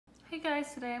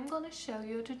guys, today I'm going to show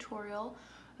you a tutorial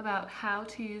about how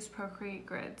to use Procreate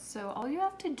grids. So all you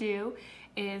have to do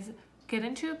is get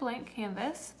into a blank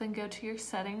canvas, then go to your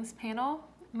settings panel,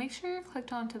 make sure you're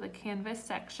clicked onto the canvas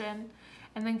section,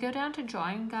 and then go down to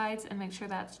drawing guides and make sure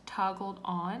that's toggled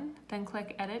on, then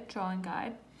click edit drawing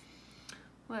guide.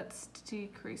 Let's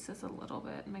decrease this a little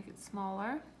bit and make it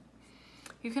smaller.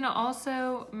 You can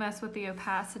also mess with the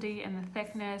opacity and the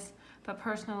thickness, but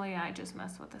personally I just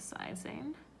mess with the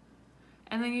sizing.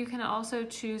 And then you can also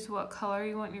choose what color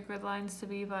you want your grid lines to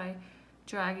be by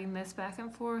dragging this back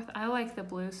and forth. I like the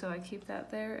blue, so I keep that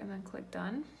there and then click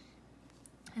done.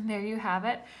 And there you have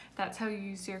it. That's how you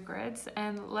use your grids.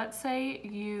 And let's say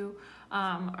you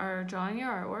are drawing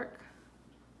your artwork.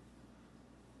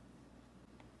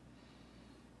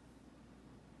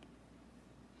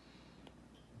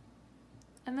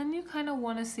 And then you kind of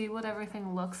want to see what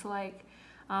everything looks like,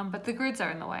 but the grids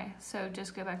are in the way. So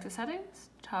just go back to settings,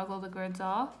 toggle the grids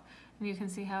off, and you can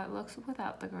see how it looks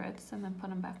without the grids, and then put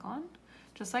them back on,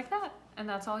 just like that. And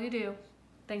that's all you do.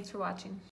 Thanks for watching.